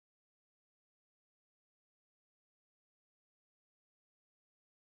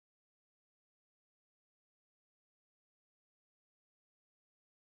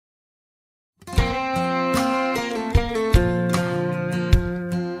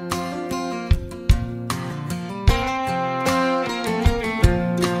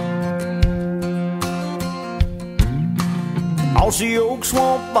oak,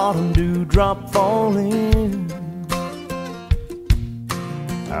 swamp bottom, dewdrop falling.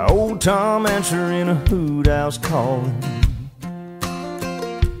 Old Tom answering a hoot owl's calling.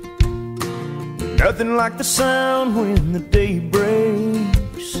 Nothing like the sound when the day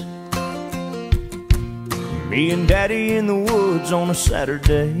breaks. Me and Daddy in the woods on a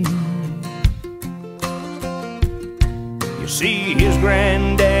Saturday. You see, his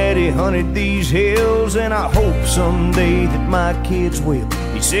granddaddy hunted these hills, and I hope someday that my kids will.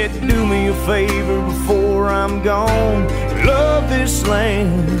 He said, do me a favor before I'm gone, love this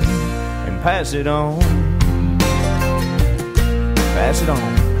land and pass it on. Pass it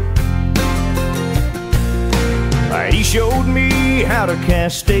on. He showed me how to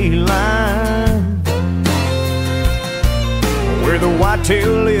cast a line, where the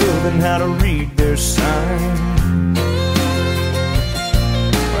whitetail live and how to read their sign.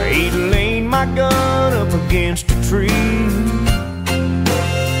 He leaned my gun up against a tree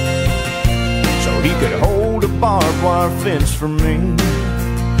so he could hold a barbed wire fence for me.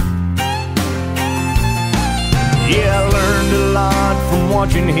 Yeah, I learned a lot from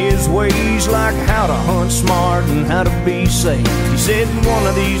watching his ways, like how to hunt smart and how to be safe. He said, one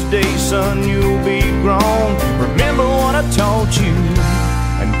of these days, son, you'll be grown. Remember what I taught you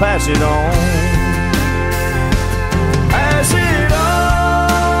and pass it on. Pass it on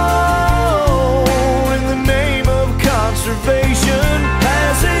in the name of conservation.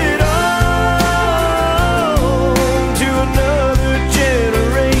 Pass it on to another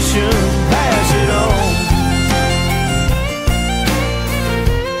generation. Pass it on.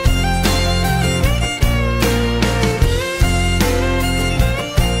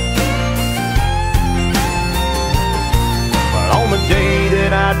 On the day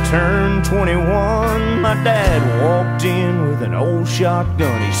that I turned 21, my dad walked in with an old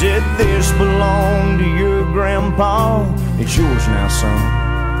shotgun. He said, this belonged to your grandpa. It's yours now, son.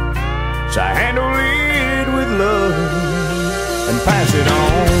 So I handle it with love and pass it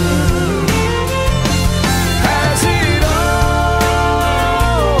on. Pass it on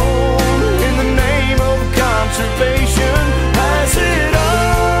in the name of conservation. Pass it on.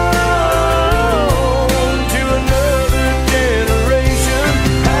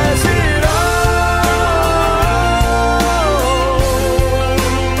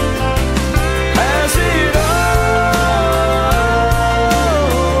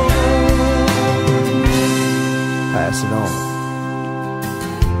 Pass it on.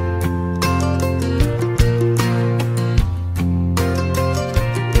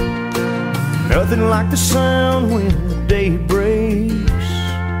 Nothing like the sound when the day breaks.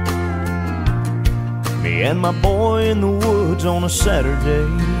 Me and my boy in the woods on a Saturday.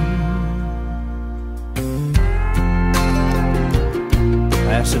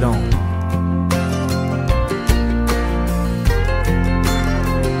 Pass it on.